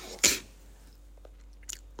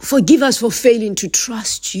 Forgive us for failing to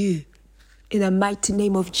trust you in the mighty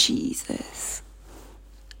name of Jesus.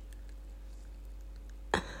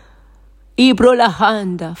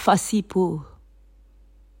 Ibrolahanda Fasipo.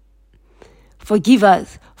 Forgive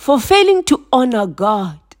us for failing to honor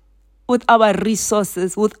God with our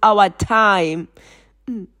resources, with our time,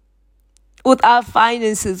 with our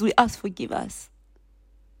finances. We ask, forgive us.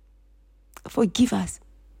 Forgive us.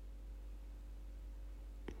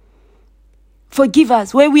 Forgive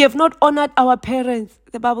us. Where we have not honored our parents,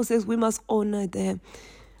 the Bible says we must honor them.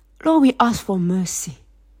 Lord, we ask for mercy.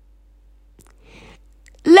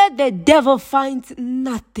 Let the devil find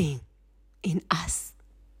nothing in us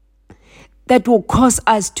that will cause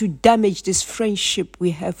us to damage this friendship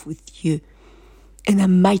we have with you. In the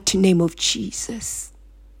mighty name of Jesus.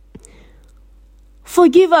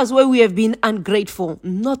 Forgive us where we have been ungrateful,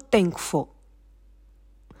 not thankful.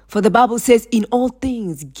 For the Bible says, in all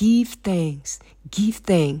things, give thanks. Give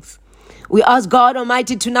thanks. We ask God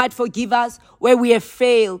Almighty tonight, forgive us where we have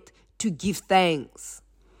failed to give thanks.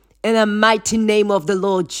 In the mighty name of the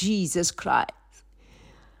Lord Jesus Christ.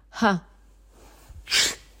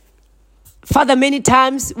 Father, many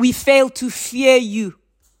times we fail to fear you.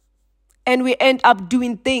 And we end up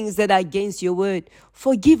doing things that are against your word.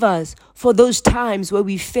 Forgive us for those times where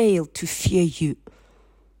we fail to fear you.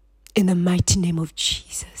 In the mighty name of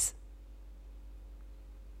Jesus.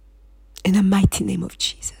 In the mighty name of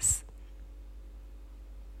Jesus.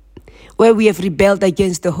 Where we have rebelled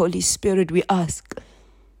against the Holy Spirit, we ask,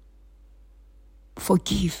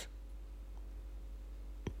 forgive.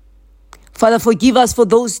 Father, forgive us for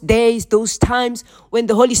those days, those times when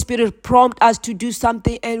the Holy Spirit prompts us to do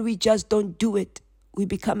something and we just don't do it. We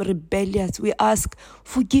become rebellious. We ask,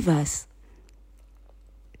 forgive us.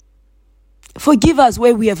 Forgive us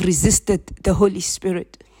where we have resisted the Holy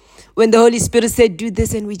Spirit. When the Holy Spirit said, do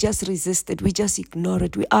this, and we just resisted, we just ignore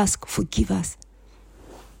it. We ask, forgive us.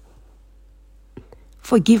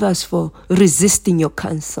 Forgive us for resisting your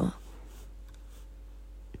counsel.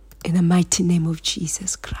 In the mighty name of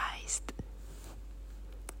Jesus Christ.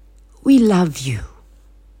 We love you.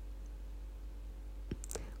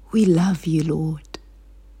 We love you, Lord.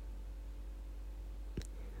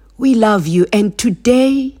 We love you. And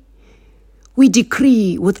today, we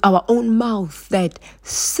decree with our own mouth that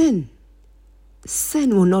sin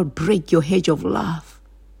will not break your hedge of love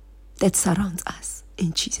that surrounds us.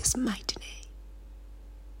 In Jesus' mighty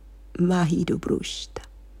name. Mahido brushta.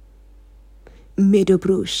 Medo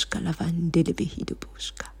brushka lavandele behido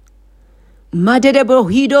brushka. Madede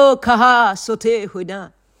bohido kaha sote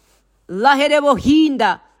huda. Lahede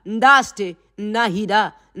bohinda ndaste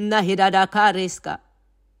nahida nahida kareska.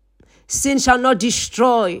 Sin shall not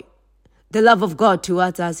destroy the love of God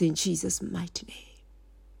towards us in Jesus' mighty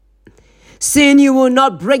name. Sin, you will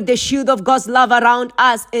not break the shield of God's love around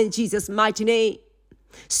us in Jesus' mighty name.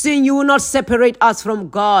 Sin, you will not separate us from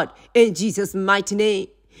God in Jesus' mighty name.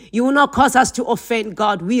 You will not cause us to offend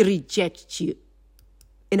God. We reject you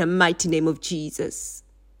in the mighty name of Jesus.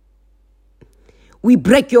 We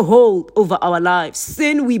break your hold over our lives.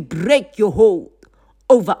 Sin, we break your hold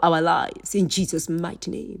over our lives in Jesus'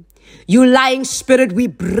 mighty name. You lying spirit, we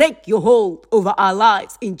break your hold over our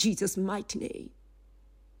lives in Jesus' mighty name.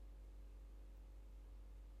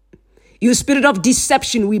 You spirit of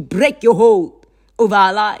deception, we break your hold over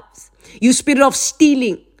our lives. You spirit of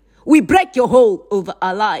stealing, we break your hold over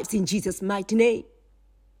our lives in Jesus' mighty name.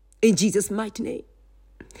 In Jesus' mighty name.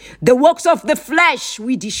 The works of the flesh,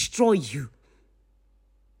 we destroy you.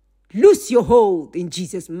 Loose your hold in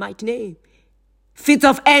Jesus' mighty name. Fits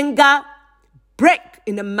of anger, break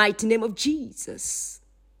in the mighty name of Jesus.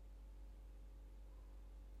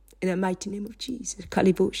 In the mighty name of Jesus.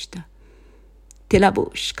 Kaliboshta.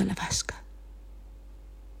 Telabosh kalavaska.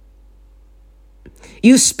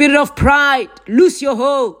 You spirit of pride, loose your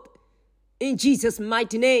hold. In Jesus'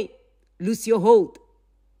 mighty name, loose your hold.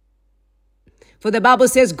 For the Bible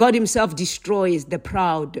says God himself destroys the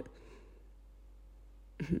proud.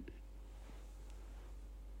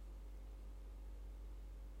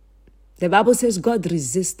 The Bible says God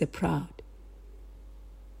resists the proud.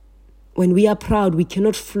 When we are proud, we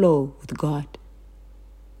cannot flow with God.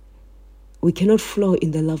 We cannot flow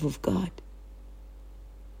in the love of God.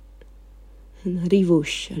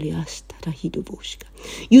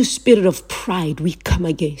 You spirit of pride, we come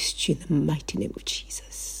against you in the mighty name of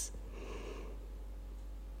Jesus.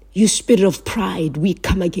 You spirit of pride, we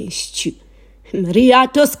come against you.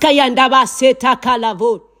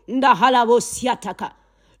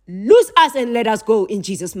 Loose us and let us go in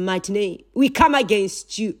Jesus' mighty name. We come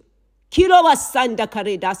against you. Kilowasanda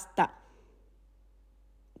karedasta.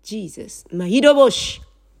 Jesus. Mahidobosh.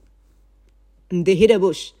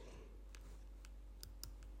 Ndehidobosh.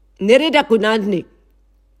 Nereda kunadne.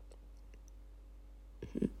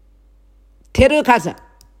 Tere kaza.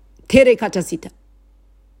 Tere katasita.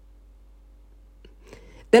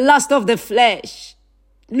 The lust of the flesh.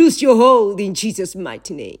 Loose your hold in Jesus'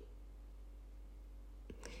 mighty name.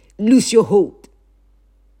 lose your hold.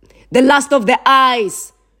 The lust of the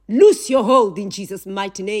eyes, lose your hold in Jesus'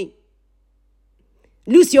 mighty name.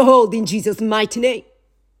 Lose your hold in Jesus' mighty name.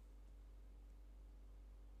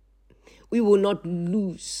 We will not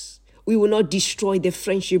lose. We will not destroy the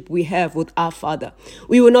friendship we have with our Father.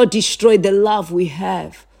 We will not destroy the love we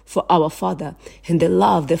have for our Father and the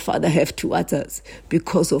love the Father have towards us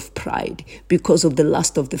because of pride, because of the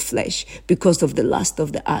lust of the flesh, because of the lust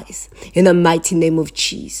of the eyes. In the mighty name of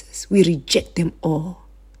Jesus, we reject them all.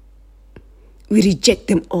 We reject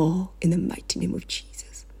them all in the mighty name of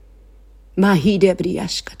Jesus.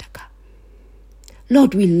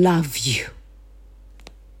 Lord, we love you.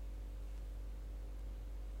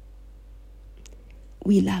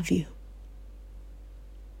 We love you.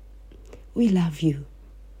 We love you.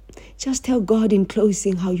 Just tell God in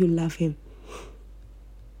closing how you love him.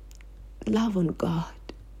 Love on God.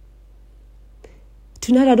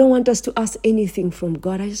 Tonight, I don't want us to ask anything from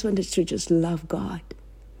God. I just want us to just love God.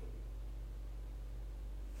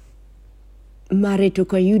 Mare to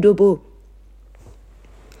kayudobo.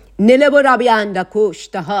 Nelebo rabianda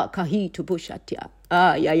koshtaha kahito bushatia.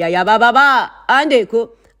 Ah, ya baba. Ande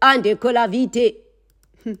ko la vite.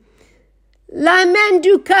 La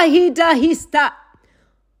menduka hida hista.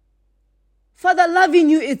 Father, loving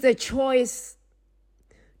you is a choice.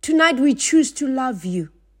 Tonight we choose to love you.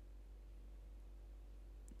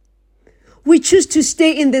 We choose to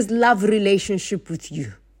stay in this love relationship with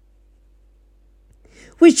you.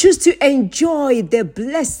 We choose to enjoy the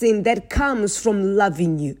blessing that comes from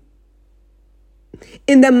loving you.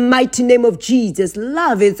 In the mighty name of Jesus,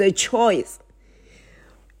 love is a choice.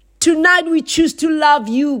 Tonight we choose to love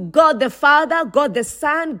you, God the Father, God the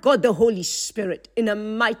Son, God the Holy Spirit, in the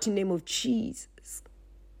mighty name of Jesus.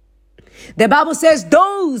 The Bible says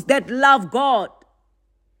those that love God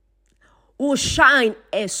will shine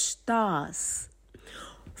as stars.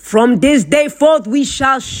 From this day forth we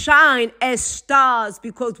shall shine as stars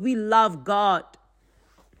because we love God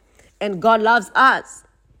and God loves us.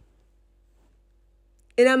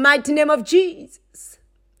 In the mighty name of Jesus.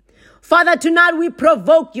 Father, tonight we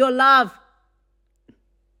provoke your love.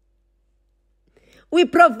 We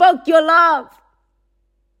provoke your love.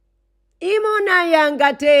 Imona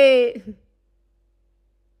yangate.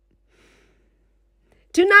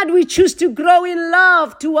 Tonight we choose to grow in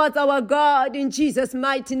love towards our God in Jesus'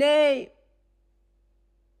 mighty name.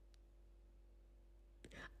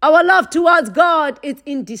 Our love towards God is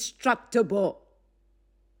indestructible.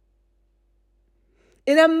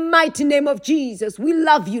 In the mighty name of Jesus, we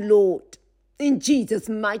love you, Lord. In Jesus'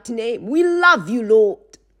 mighty name, we love you,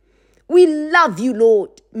 Lord. We love you, Lord.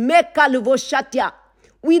 Mekaluvoshatya.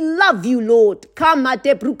 We love you, Lord.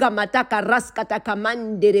 Kamate pruka mataka raskataka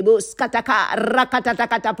manderebo skataka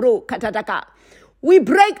rakatatakata pro katataka. We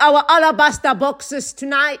break our alabaster boxes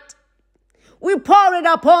tonight. We pour it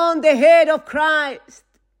upon the head of Christ.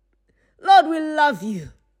 Lord, we love you.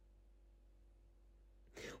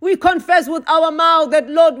 We confess with our mouth that,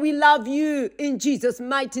 Lord, we love you in Jesus'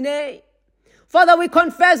 mighty name. Father, we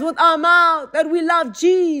confess with our mouth that we love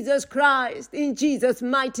Jesus Christ in Jesus'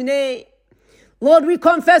 mighty name. Lord, we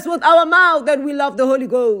confess with our mouth that we love the Holy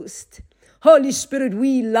Ghost. Holy Spirit,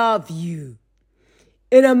 we love you.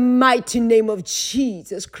 In the mighty name of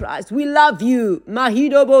Jesus Christ, we love you.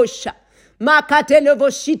 Mahido bosha. Makatele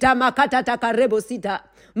voshita makatataka rebosita.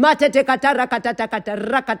 Matete katara katataka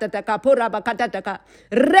rakatataka pora bakatataka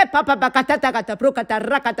repapa bakatataka prokata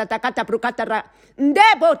rakatataka prokatara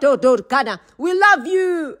ndebo to dorkana. We love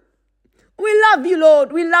you. We love you,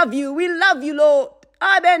 Lord. We love you. We love you, Lord.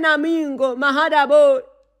 Abenamingo mahadabo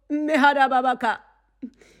mehadababaka.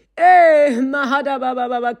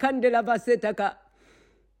 Mahadababa kandela basetaka.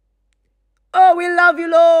 Oh, we love you,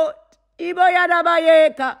 Lord. Iboyada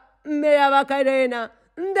bayeka meyabakarena.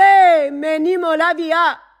 Nde menimo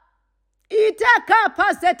lavia. Itaka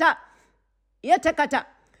paseta. Yetakata.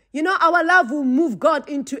 You know, our love will move God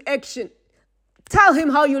into action. Tell him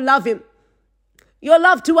how you love him. Your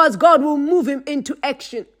love towards God will move him into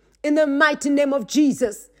action. In the mighty name of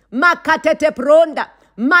Jesus. Makatete pronda.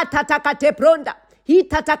 Matatakate pronda.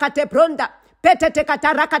 Hitatakate pronda. Petete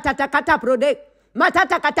katarakatatakata prode.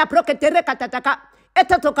 Matatakata proketere katataka.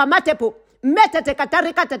 Etatoka matepo. Metete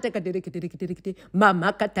katarikatatekadirekitirekiti.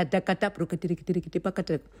 Mama katatakata proketirikiti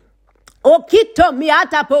pakata. Okito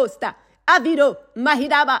miata posta. Avido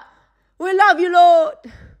mahidaba. We love you, Lord.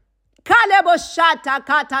 Kalebo shata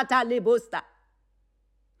katata lebosta.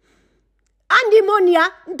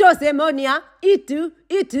 Andimonia, dosemonia, itu,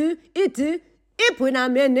 ipuna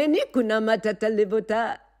meneni kuna matata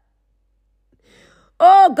lebota.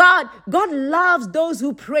 Oh God, God loves those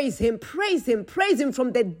who praise him. Praise him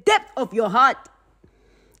from the depth of your heart.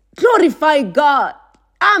 Glorify God.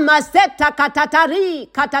 Amaseta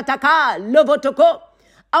katatari katataka lovotoko.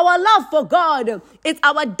 Our love for God is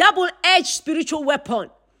our double-edged spiritual weapon.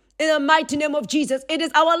 In the mighty name of Jesus, it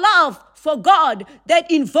is our love for God that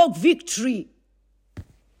invokes victory.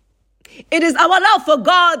 It is our love for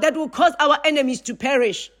God that will cause our enemies to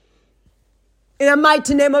perish. In the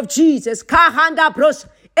mighty name of Jesus,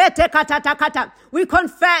 we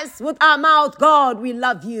confess with our mouth, God, we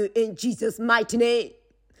love you in Jesus' mighty name.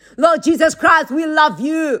 Lord Jesus Christ, we love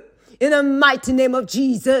you in the mighty name of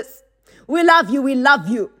Jesus. We love you, we love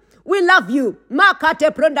you. We love you. We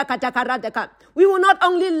will not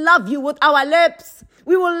only love you with our lips,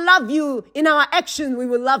 we will love you in our action. We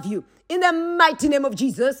will love you in the mighty name of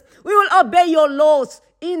Jesus. We will obey your laws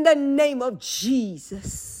in the name of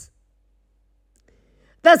Jesus.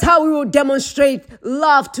 That's how we will demonstrate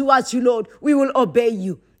love towards you, Lord. We will obey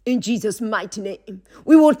you in Jesus' mighty name.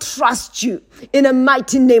 We will trust you in the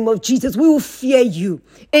mighty name of Jesus. We will fear you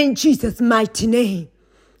in Jesus' mighty name.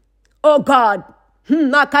 Oh God. We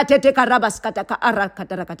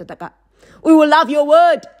will love your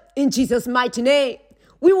word in Jesus' mighty name.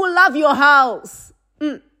 We will love your house.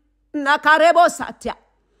 You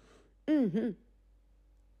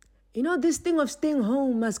know, this thing of staying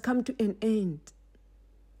home must come to an end.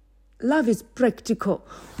 Love is practical.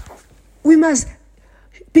 We must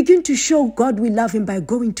begin to show God we love him by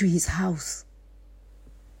going to his house.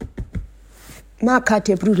 We love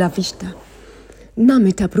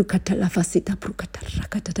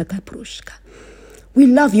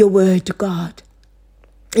your word, God.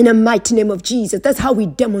 In the mighty name of Jesus. That's how we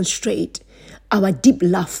demonstrate our deep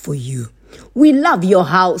love for you. We love your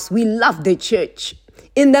house. We love the church.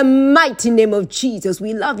 In the mighty name of Jesus,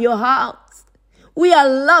 we love your house. We are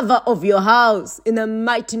lover of your house. In the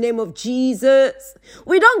mighty name of Jesus.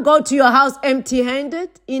 We don't go to your house empty-handed.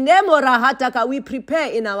 In Emorahataka, we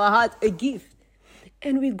prepare in our hearts a gift.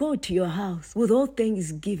 And we go to your house with all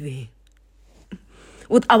thanksgiving.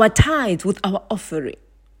 With our tithes, with our offering.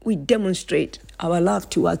 We demonstrate our love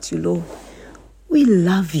towards you, Lord. We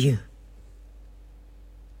love you.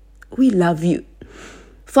 We love you.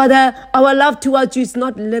 Father, our love towards you is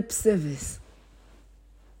not lip service.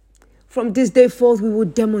 From this day forth, we will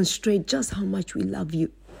demonstrate just how much we love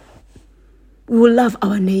you. We will love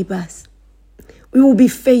our neighbors. We will be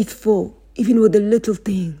faithful, even with the little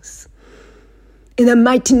things. In the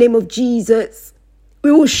mighty name of Jesus,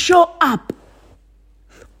 we will show up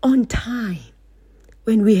on time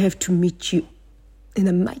when we have to meet you. In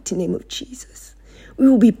the mighty name of Jesus, we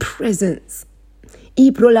will be present.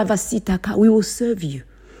 We will serve you.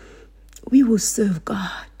 We will serve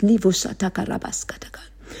God.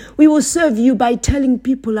 We will serve you by telling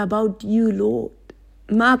people about you, Lord.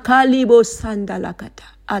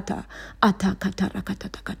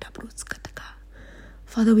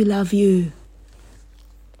 Father, we love you.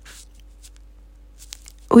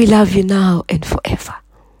 We love you now and forever.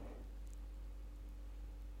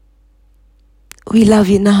 We love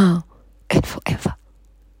you now and forever.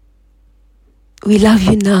 We love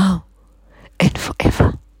you now and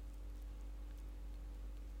forever.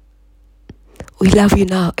 We love you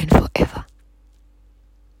now and forever.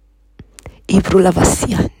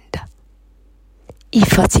 Ibrulavasianda.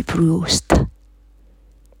 Ifatipruosta.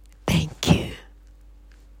 Thank you.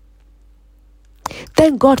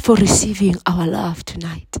 Thank God for receiving our love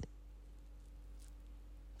tonight.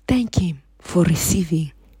 Thank him for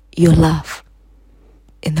receiving your love.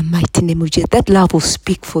 In the mighty name of Jesus. That love will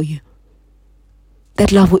speak for you.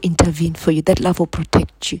 That love will intervene for you. That love will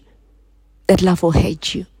protect you. That love will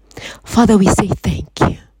hate you. Father, we say thank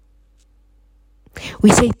you.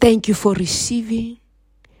 We say thank you for receiving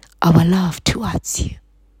our love towards you.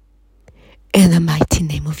 In the mighty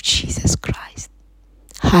name of Jesus Christ.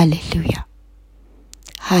 Hallelujah.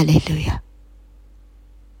 Hallelujah.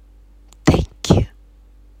 Thank you.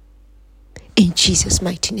 In Jesus'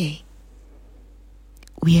 mighty name,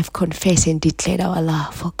 we have confessed and declared our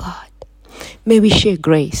love for God. May we share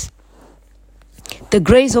grace. The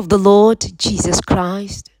grace of the Lord Jesus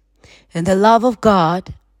Christ and the love of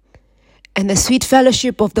God and the sweet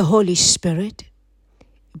fellowship of the Holy Spirit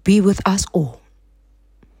be with us all.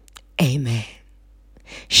 Amen.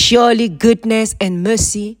 Surely goodness and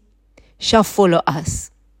mercy shall follow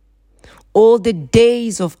us all the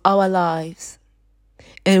days of our lives,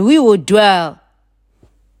 and we will dwell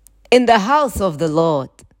in the house of the Lord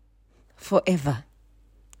forever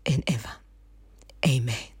and ever.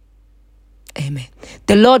 Amen. Amen.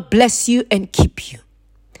 The Lord bless you and keep you.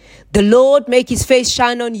 The Lord make his face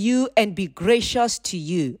shine on you and be gracious to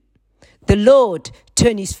you. The Lord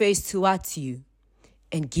turn his face towards you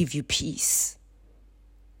and give you peace.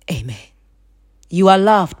 Amen. You are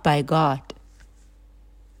loved by God.